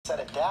Out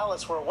of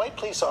Dallas, where a white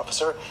police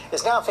officer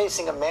is now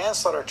facing a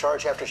manslaughter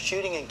charge after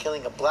shooting and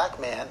killing a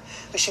black man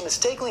who she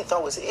mistakenly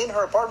thought was in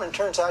her apartment.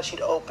 Turns out she'd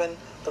opened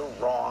the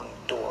wrong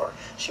door.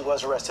 She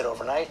was arrested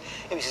overnight.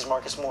 ABC's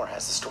Marcus Moore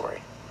has the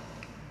story.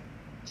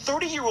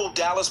 30-year-old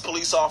Dallas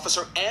police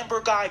officer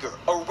Amber Geiger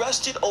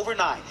arrested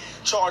overnight,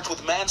 charged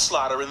with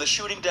manslaughter in the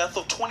shooting death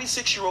of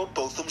 26-year-old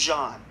Botham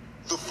Jean.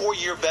 The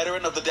 4-year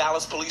veteran of the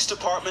Dallas Police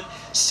Department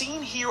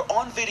seen here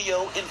on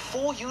video in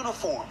full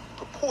uniform,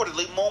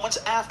 purportedly moments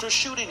after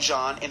shooting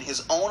Jean in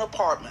his own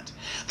apartment.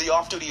 The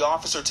off-duty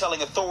officer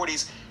telling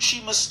authorities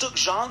she mistook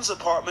Jean's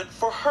apartment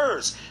for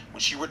hers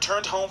when she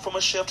returned home from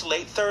a shift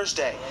late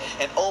Thursday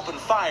and opened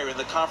fire in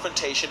the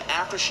confrontation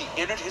after she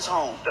entered his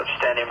home. I'm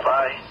standing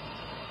by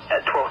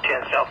at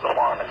 1210 South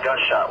Lamar in a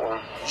gunshot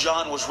wound.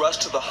 John was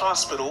rushed to the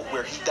hospital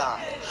where he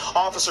died.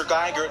 Officer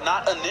Geiger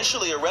not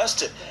initially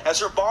arrested as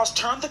her boss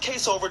turned the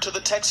case over to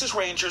the Texas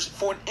Rangers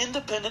for an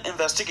independent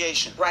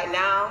investigation. Right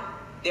now,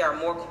 there are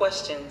more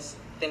questions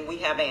than we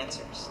have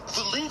answers.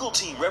 The legal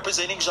team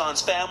representing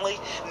Jean's family,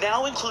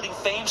 now including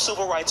famed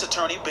civil rights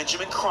attorney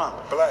Benjamin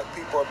Crump. Black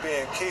people are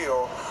being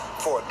killed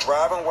for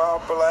driving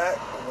while black,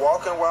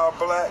 walking while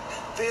black.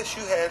 This,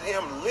 you had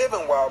him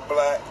living while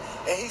black,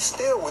 and he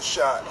still was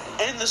shot.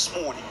 And this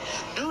morning,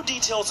 new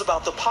details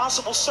about the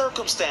possible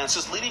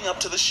circumstances leading up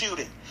to the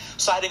shooting.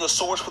 Citing a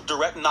source with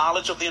direct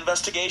knowledge of the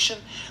investigation,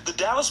 the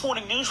Dallas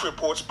Morning News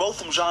reports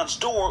Botham Jean's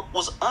door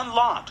was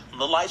unlocked and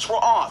the lights were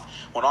off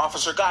when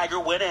Officer Geiger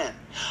went in.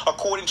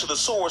 According to the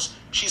source,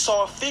 she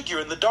saw a figure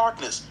in the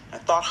darkness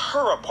and thought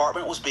her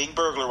apartment was being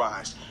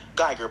burglarized.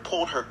 Geiger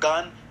pulled her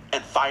gun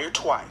and fired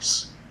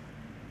twice.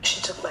 She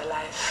took my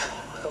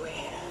life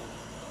away,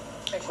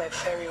 like my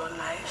very own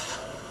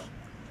life.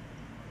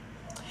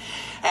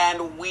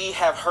 And we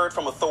have heard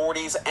from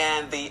authorities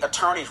and the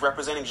attorneys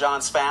representing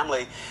Jean's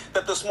family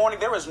that this morning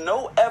there is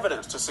no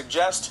evidence to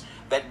suggest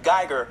that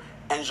Geiger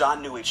and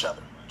Jean knew each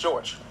other.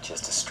 George.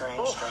 Just a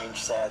strange,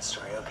 sad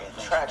story. Okay,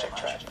 thanks.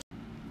 Tragic.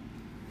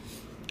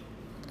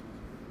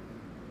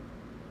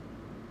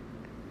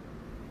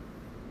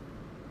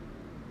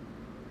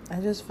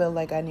 I just felt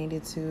like I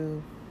needed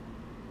to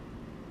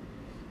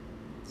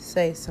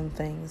say some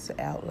things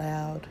out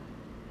loud.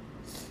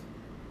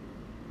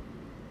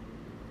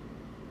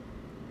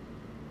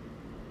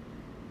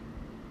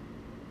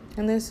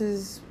 And this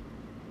is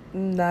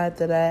not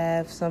that I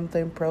have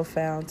something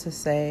profound to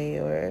say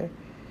or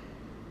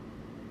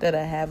that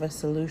I have a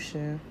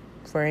solution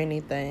for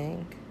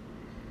anything,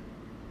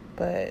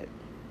 but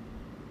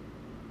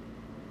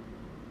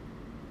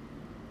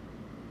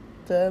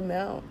the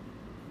amount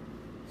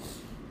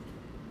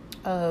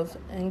of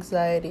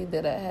anxiety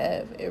that I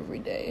have every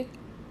day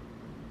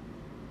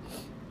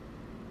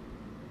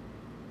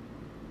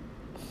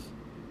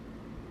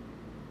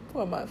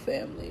for my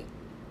family,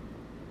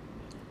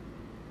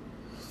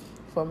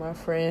 for my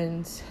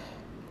friends,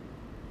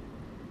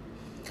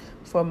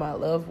 for my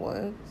loved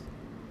ones.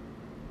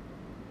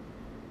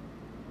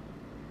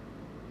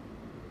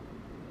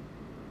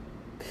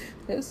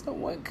 That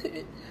someone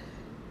could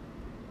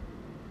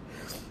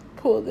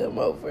pull them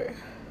over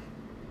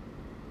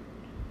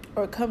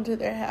or come to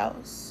their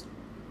house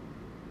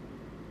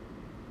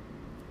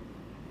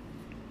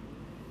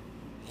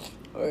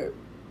or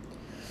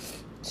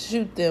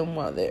shoot them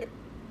while they're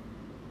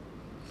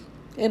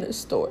in a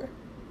store.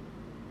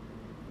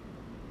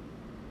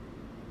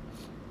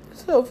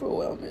 It's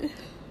overwhelming.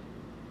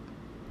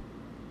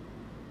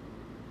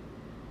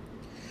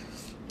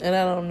 And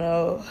I don't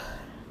know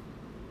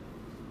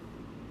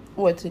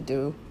what to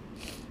do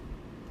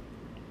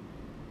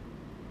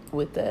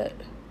with that.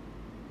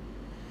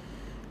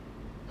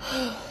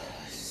 I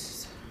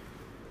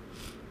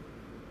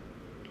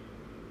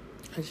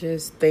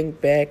just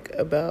think back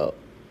about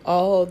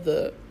all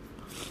the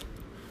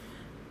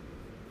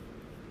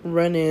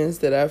run-ins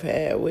that I've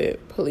had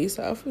with police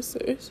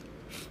officers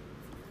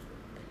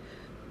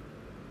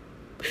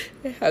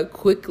and how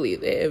quickly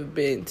they have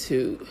been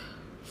to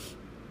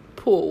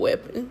pull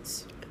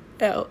weapons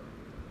out.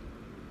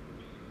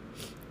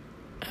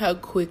 How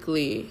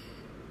quickly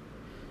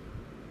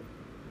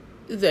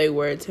they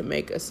were to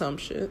make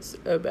assumptions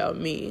about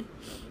me,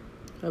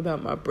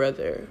 about my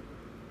brother,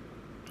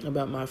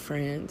 about my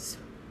friends,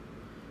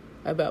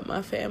 about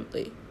my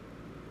family.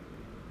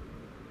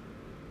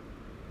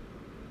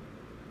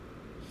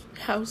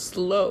 How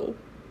slow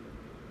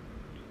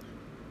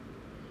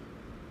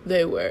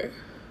they were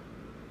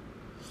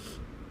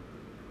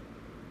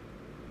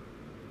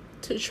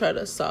to try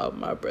to solve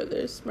my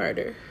brother's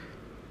murder.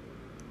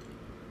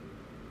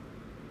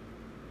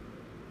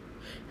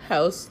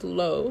 How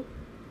slow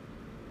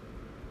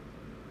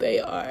they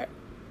are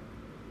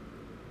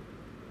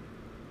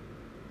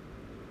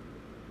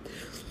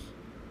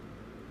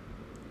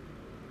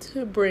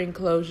to bring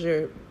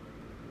closure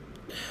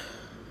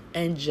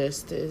and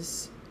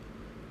justice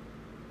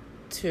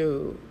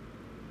to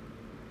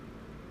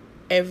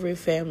every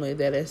family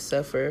that has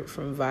suffered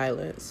from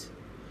violence,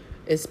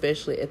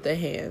 especially at the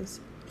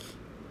hands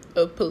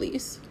of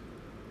police.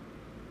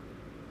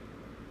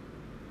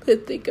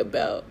 But think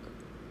about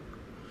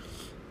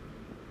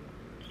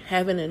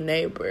having a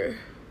neighbor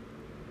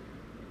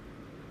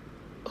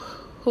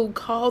who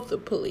called the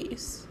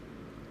police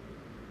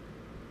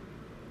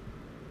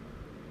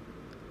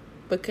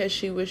because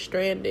she was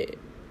stranded,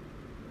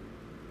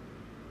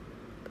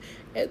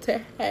 and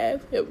to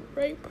have him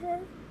rape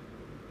her.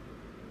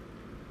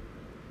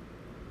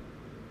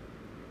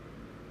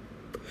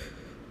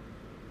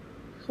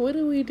 What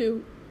do we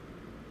do?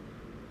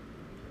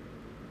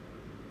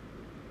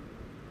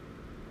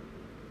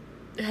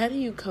 How do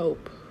you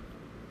cope?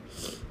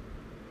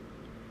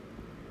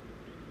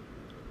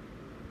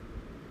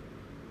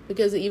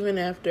 Because even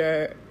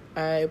after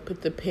I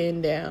put the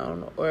pen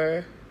down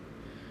or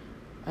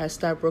I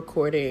stop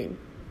recording,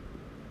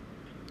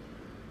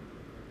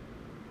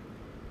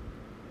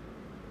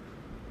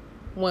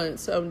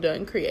 once I'm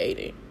done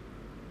creating,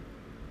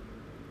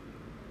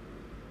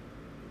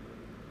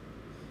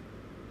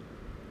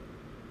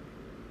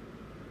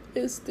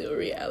 it's still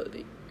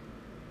reality.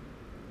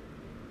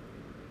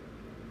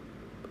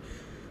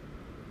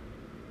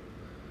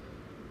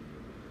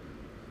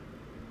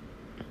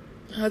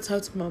 I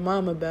talked to my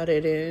mom about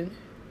it, and,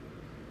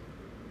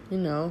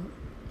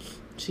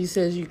 she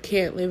says you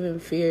can't live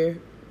in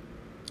fear.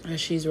 And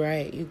she's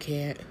right, you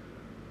can't.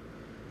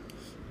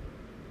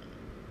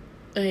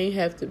 And you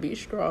have to be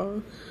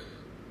strong.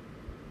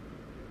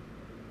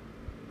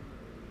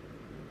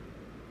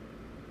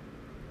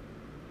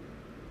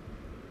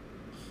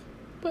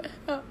 But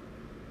how?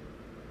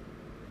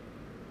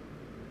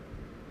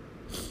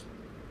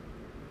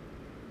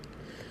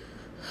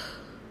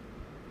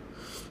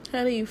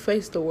 How do you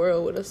face the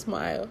world with a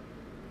smile,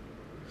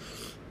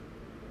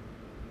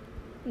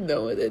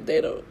 knowing that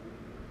they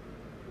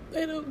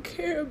don't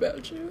care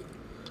about you?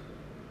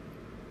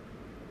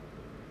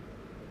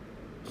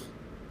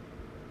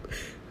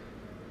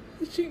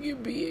 That you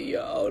can be in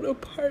your own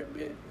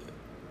apartment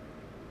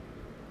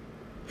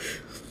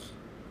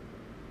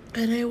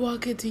and they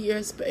walk into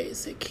your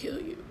space and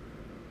kill you,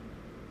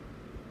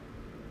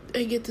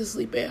 and get to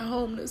sleep at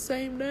home the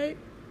same night.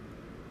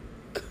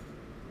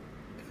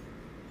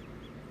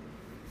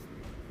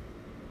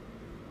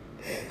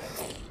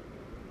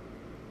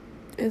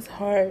 It's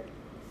hard.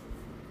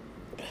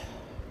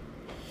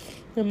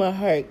 And my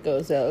heart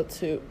goes out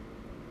to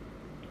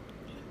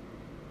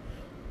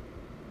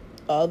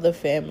all the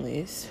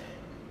families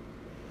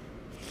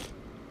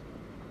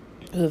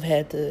who've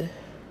had to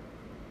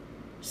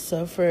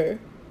suffer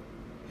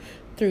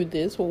through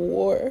this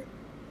war.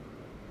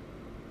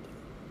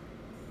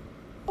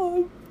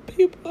 All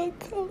people of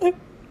color,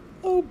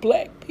 all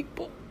black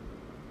people,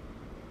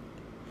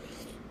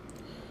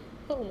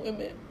 all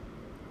women.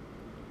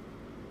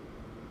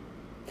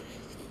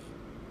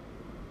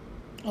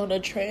 On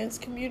the trans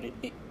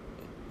community.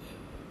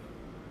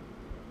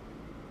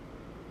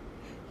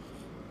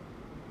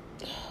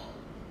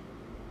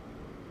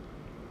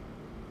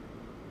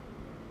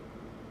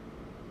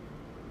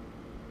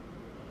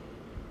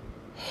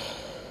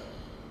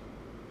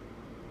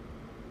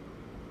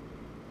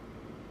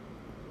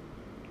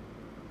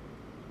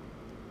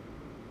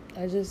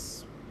 I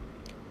just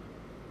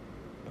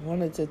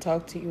wanted to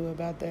talk to you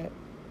about that.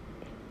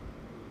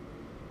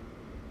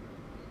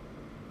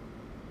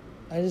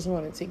 I just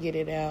wanted to get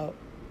it out.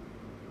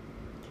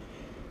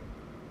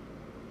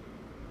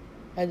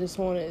 I just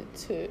wanted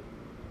to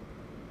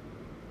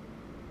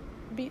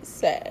be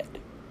sad.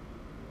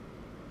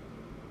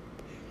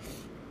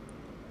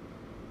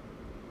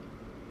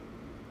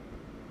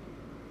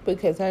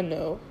 Because I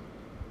know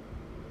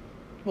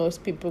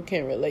most people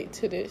can relate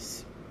to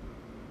this,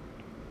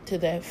 to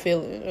that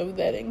feeling of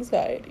that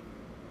anxiety.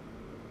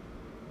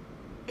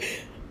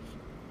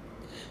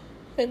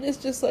 And it's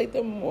just like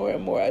the more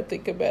and more I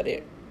think about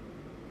it,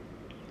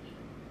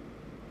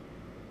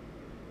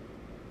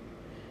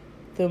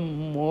 the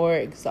more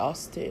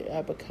exhausted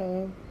I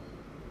become.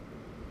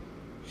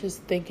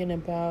 Just thinking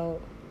about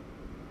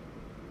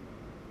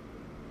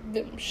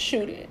them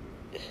shooting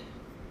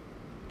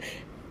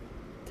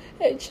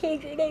at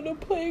children on the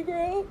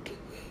playground.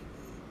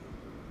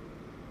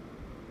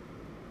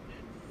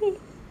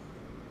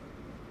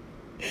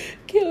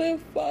 Killing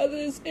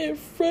fathers in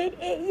front of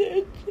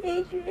their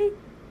children.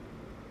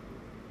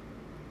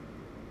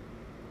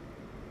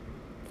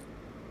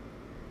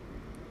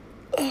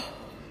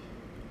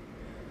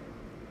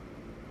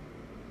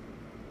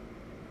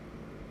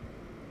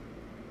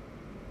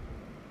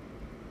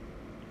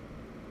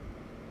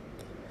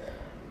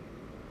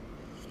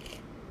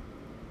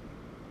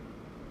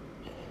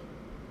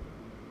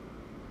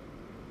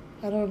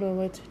 I don't know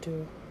what to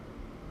do.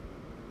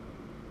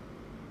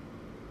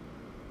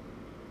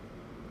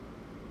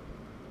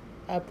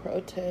 I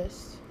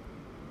protest.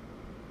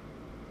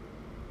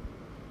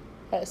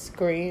 I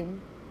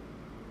scream.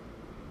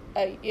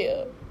 I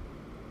yell.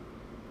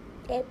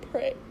 I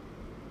pray.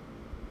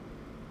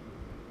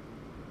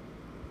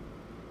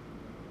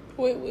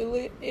 When will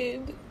it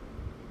end?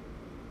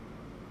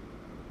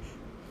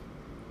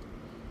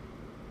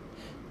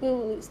 When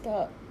will it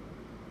stop?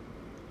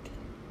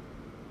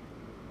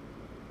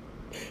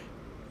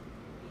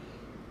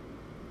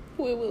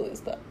 When will it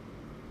stop?